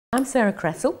I'm Sarah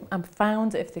Cressall. I'm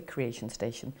founder of the Creation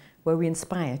Station, where we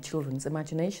inspire children's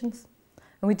imaginations.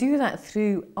 And we do that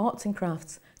through arts and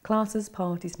crafts, classes,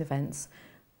 parties and events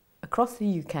across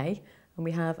the UK. And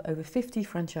we have over 50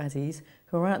 franchisees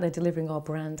who are out there delivering our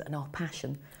brand and our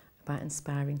passion about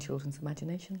inspiring children's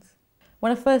imaginations.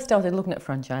 When I first started looking at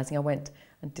franchising, I went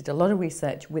and did a lot of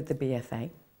research with the BFA.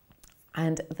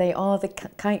 And they are the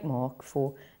kite mark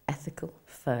for ethical,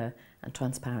 fair and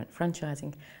transparent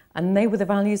franchising. And they were the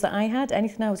values that I had.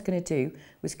 Anything I was going to do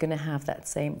was going to have that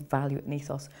same value and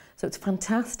ethos. So it's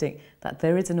fantastic that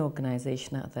there is an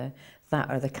organisation out there that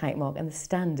are the kite mark and the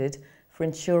standard for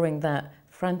ensuring that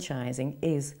franchising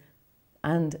is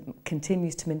and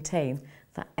continues to maintain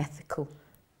those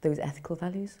ethical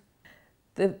values.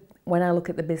 When I look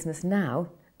at the business now,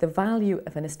 the value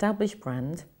of an established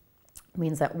brand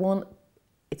means that one,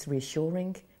 it's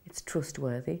reassuring, it's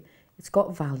trustworthy, it's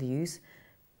got values,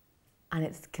 and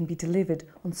it can be delivered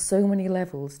on so many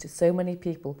levels to so many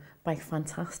people by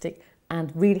fantastic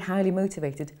and really highly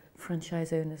motivated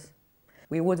franchise owners.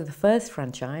 We awarded the first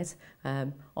franchise at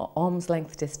arm's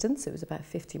length distance. It was about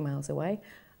 50 miles away,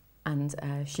 and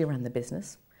she ran the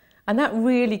business. And that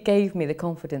really gave me the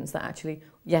confidence that actually,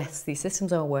 yes, these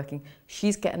systems are working.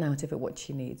 She's getting out of it what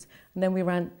she needs. And then we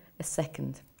ran a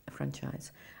second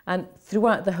franchise. And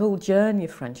throughout the whole journey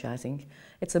of franchising,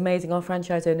 it's amazing. Our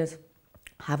franchise owners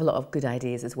have a lot of good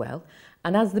ideas as well.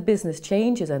 And as the business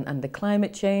changes and the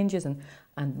climate changes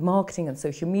and marketing and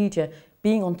social media,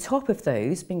 being on top of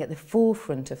those, being at the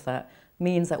forefront of that,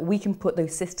 means that we can put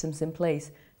those systems in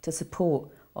place to support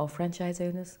our franchise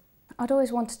owners. I'd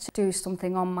always wanted to do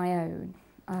something on my own.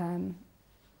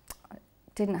 I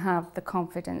didn't have the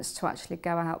confidence to actually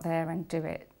go out there and do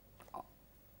it,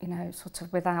 you know, sort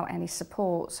of without any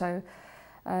support. So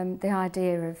the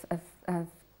idea of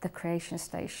the Creation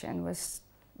Station was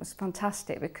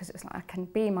fantastic, because it's like I can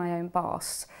be my own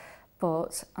boss,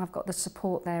 but I've got the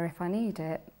support there if I need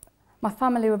it. My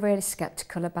family were really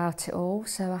sceptical about it all,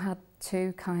 so I had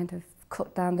to kind of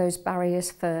cut down those barriers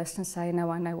first and say,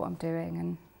 no, I know what I'm doing.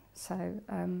 And so,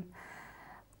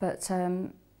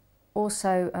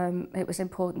 also it was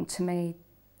important to me,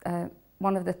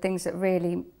 one of the things that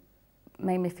really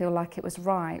made me feel like it was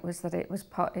right was that it was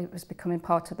becoming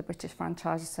part of the British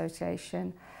Franchise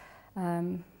Association,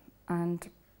 and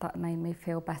that made me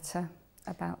feel better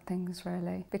about things,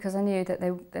 really, because I knew that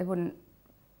they wouldn't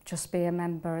just be a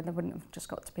member, and they wouldn't have just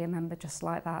got to be a member just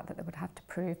like that they would have to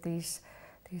prove these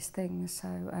things. So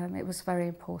it was very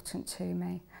important to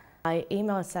me. I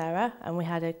emailed Sarah and we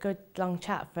had a good long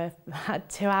chat for about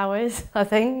 2 hours, I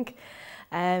think.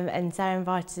 And Sarah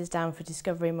invited us down for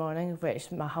Discovery Morning, of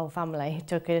which my whole family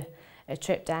took a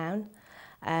trip down.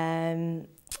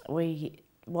 We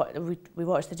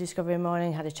watched the Discovery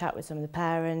Morning, had a chat with some of the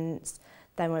parents,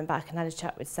 then went back and had a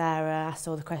chat with Sarah, asked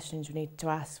all the questions we needed to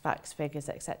ask, facts, figures,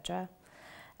 etc.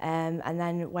 And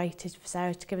then waited for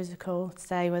Sarah to give us a call to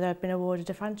say whether I'd been awarded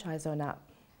a franchise or not.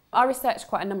 I researched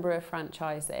quite a number of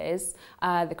franchises.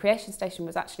 The Creation Station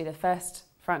was actually the first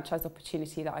franchise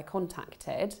opportunity that I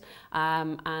contacted,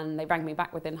 and they rang me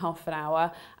back within half an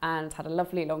hour and had a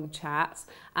lovely long chat.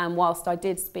 And whilst I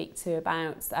did speak to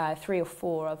about 3 or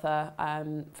 4 other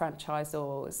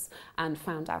franchisors and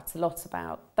found out a lot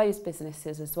about those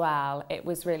businesses as well, it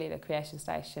was really the Creation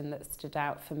Station that stood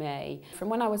out for me. From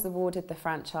when I was awarded the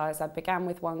franchise, I began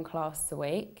with 1 class a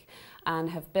week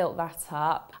and have built that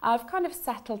up. I've kind of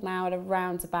settled now at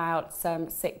around about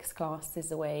 6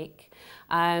 classes a week,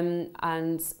 and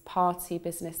party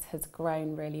business has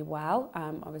grown really well.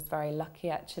 I was very lucky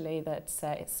actually that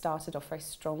it started off very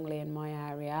strongly in my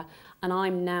area, and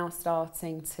I'm now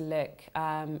starting to look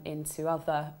into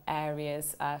other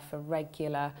areas for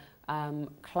regular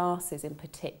classes in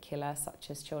particular, such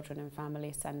as children and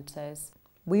family centres.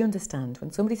 We understand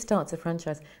when somebody starts a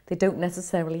franchise, they don't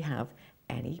necessarily have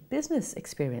any business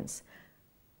experience.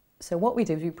 So what we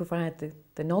do is we provide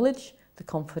the knowledge, the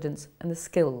confidence and the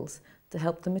skills to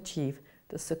help them achieve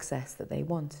the success that they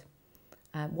want.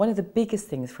 One of the biggest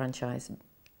things franchise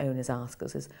owners ask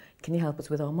us is, can you help us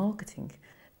with our marketing?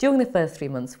 During the first 3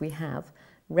 months we have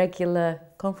regular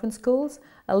conference calls,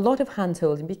 a lot of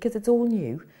hand-holding because it's all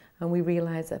new, and we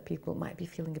realise that people might be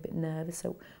feeling a bit nervous,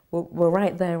 so we're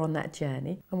right there on that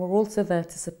journey. And we're also there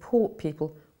to support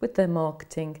people with their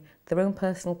marketing, their own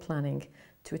personal planning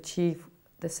to achieve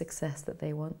the success that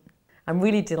they want. I'm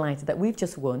really delighted that we've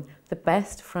just won the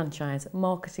Best Franchise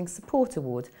Marketing Support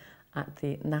Award at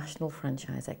the National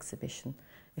Franchise Exhibition,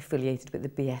 affiliated with the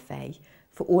BFA,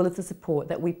 for all of the support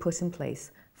that we put in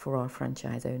place for our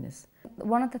franchise owners.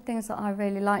 One of the things that I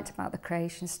really liked about the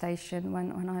Creation Station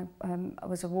when I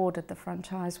was awarded the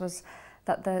franchise was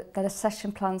that the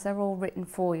session plans, they're all written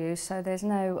for you, so there's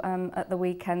no at the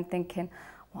weekend thinking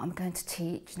what I'm going to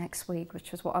teach next week,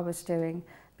 which was what I was doing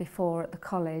before at the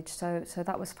college, so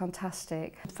that was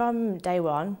fantastic. From day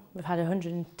one, we've had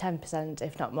 110%,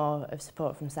 if not more, of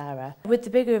support from Sarah. With the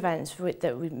bigger events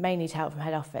that we may need help from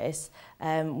head office,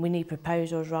 we need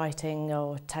proposals writing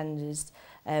or tenders,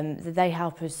 they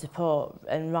help us support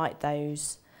and write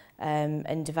those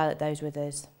and develop those with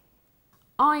us.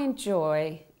 I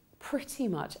enjoy pretty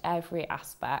much every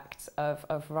aspect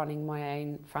of running my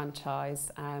own franchise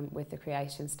with the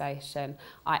Creation Station.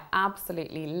 I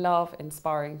absolutely love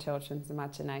inspiring children's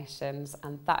imaginations,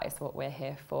 and that is what we're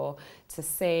here for. To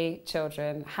see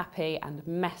children happy and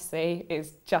messy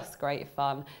is just great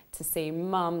fun. To see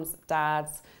mums,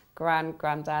 dads,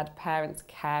 granddad, parents,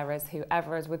 carers,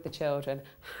 whoever is with the children,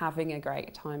 having a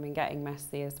great time and getting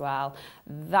messy as well.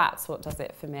 That's what does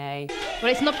it for me.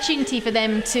 Well, it's an opportunity for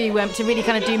them to really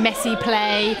kind of do messy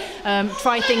play,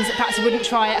 try things that perhaps they wouldn't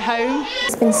try at home.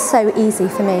 It's been so easy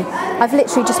for me. I've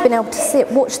literally just been able to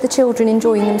sit, watch the children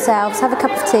enjoying themselves, have a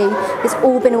cup of tea. It's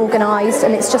all been organised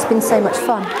and it's just been so much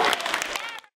fun.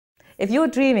 If you're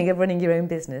dreaming of running your own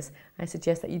business, I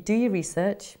suggest that you do your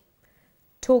research,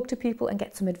 talk to people and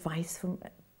get some advice from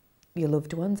your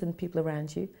loved ones and people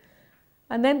around you,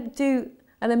 and then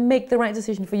make the right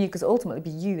decision for you, because ultimately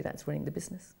it'll be you that's running the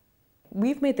business.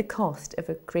 We've made the cost of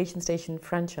a Creation Station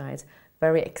franchise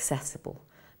very accessible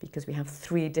because we have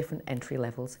 3 different entry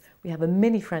levels. We have a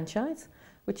mini franchise,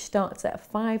 which starts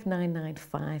at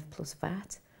 $5,995 plus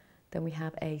VAT. Then we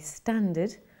have a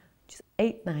standard, which is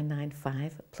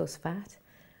 $8,995 plus VAT.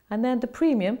 And then the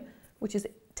premium, which is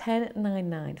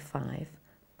 $10,995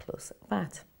 plus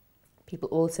VAT. People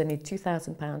also need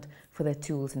 £2,000 for their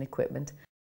tools and equipment.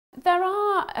 There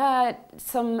are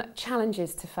some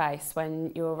challenges to face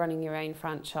when you're running your own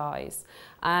franchise,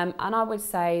 and I would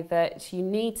say that you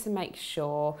need to make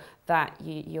sure that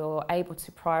you're able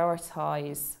to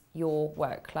prioritise your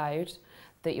workload,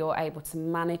 that you're able to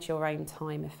manage your own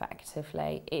time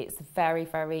effectively. It's very,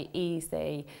 very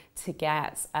easy to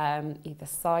get either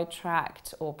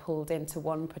sidetracked or pulled into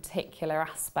one particular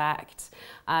aspect,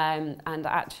 and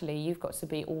actually you've got to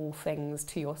be all things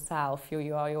to yourself.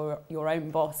 You are your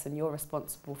own boss and you're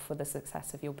responsible for the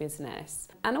success of your business.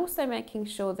 And also making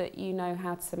sure that you know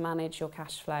how to manage your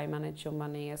cash flow, manage your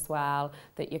money as well,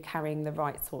 that you're carrying the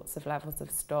right sorts of levels of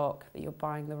stock, that you're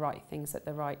buying the right things at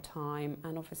the right time,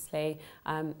 and obviously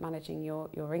managing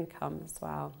your income as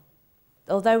well.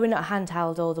 Although we're not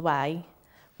handheld all the way,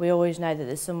 we always know that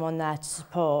there's someone there to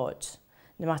support,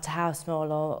 no matter how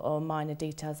small or minor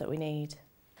details that we need.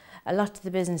 A lot of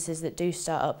the businesses that do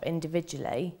start up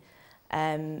individually,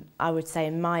 I would say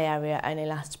in my area, only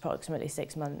last approximately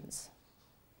 6 months,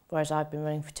 whereas I've been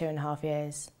running for 2.5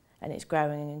 years, and it's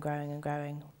growing and growing and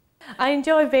growing. I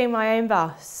enjoy being my own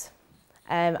boss.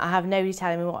 I have nobody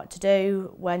telling me what to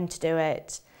do, when to do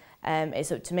it.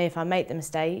 It's up to me if I make the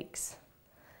mistakes,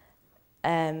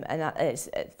 and it's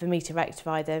for me to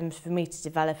rectify them, for me to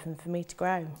develop and for me to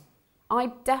grow.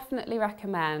 I definitely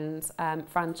recommend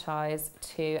franchise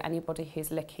to anybody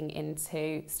who's looking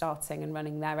into starting and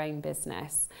running their own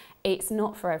business. It's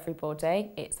not for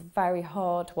everybody, it's very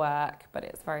hard work, but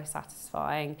it's very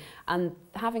satisfying. And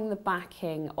having the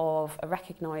backing of a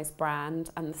recognised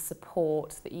brand and the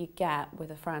support that you get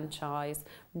with a franchise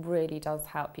really does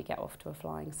help you get off to a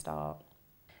flying start.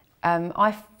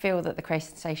 I feel that the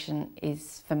Creation Station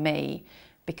is for me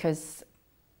because,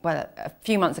 well, a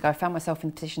few months ago I found myself in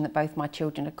the position that both my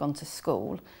children had gone to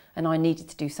school and I needed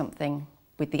to do something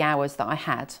with the hours that I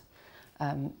had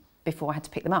before I had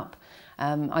to pick them up.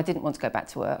 I didn't want to go back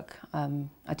to work.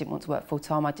 I didn't want to work full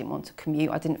time. I didn't want to commute.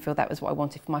 I didn't feel that was what I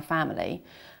wanted for my family.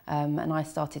 And I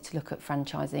started to look at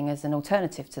franchising as an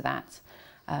alternative to that.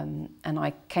 And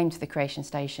I came to the Creation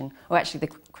Station, or actually the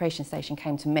Creation Station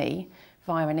came to me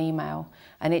via an email,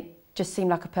 and it just seemed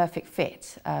like a perfect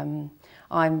fit.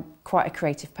 I'm quite a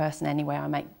creative person anyway. I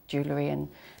make jewellery and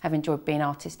have enjoyed being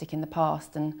artistic in the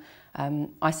past, and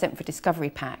I sent for a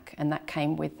discovery pack, and that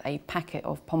came with a packet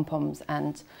of pom-poms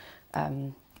and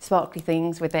sparkly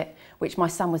things with it, which my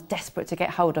son was desperate to get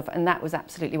hold of, and that was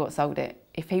absolutely what sold it.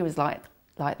 If he was like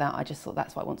that, I just thought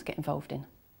that's what I want to get involved in.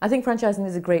 I think franchising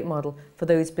is a great model for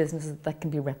those businesses that can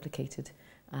be replicated.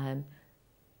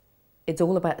 It's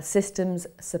all about systems,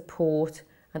 support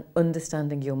and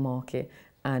understanding your market,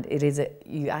 and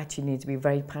you actually need to be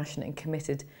very passionate and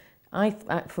committed.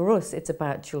 For us, it's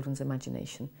about children's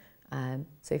imagination.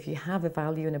 So if you have a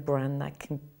value in a brand that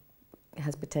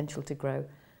has potential to grow,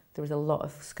 there is a lot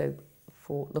of scope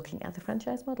for looking at the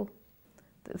franchise model.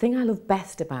 The thing I love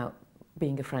best about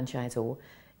being a franchisor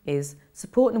is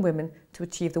supporting women to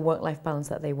achieve the work-life balance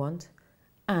that they want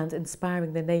and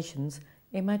inspiring the nation's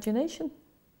imagination.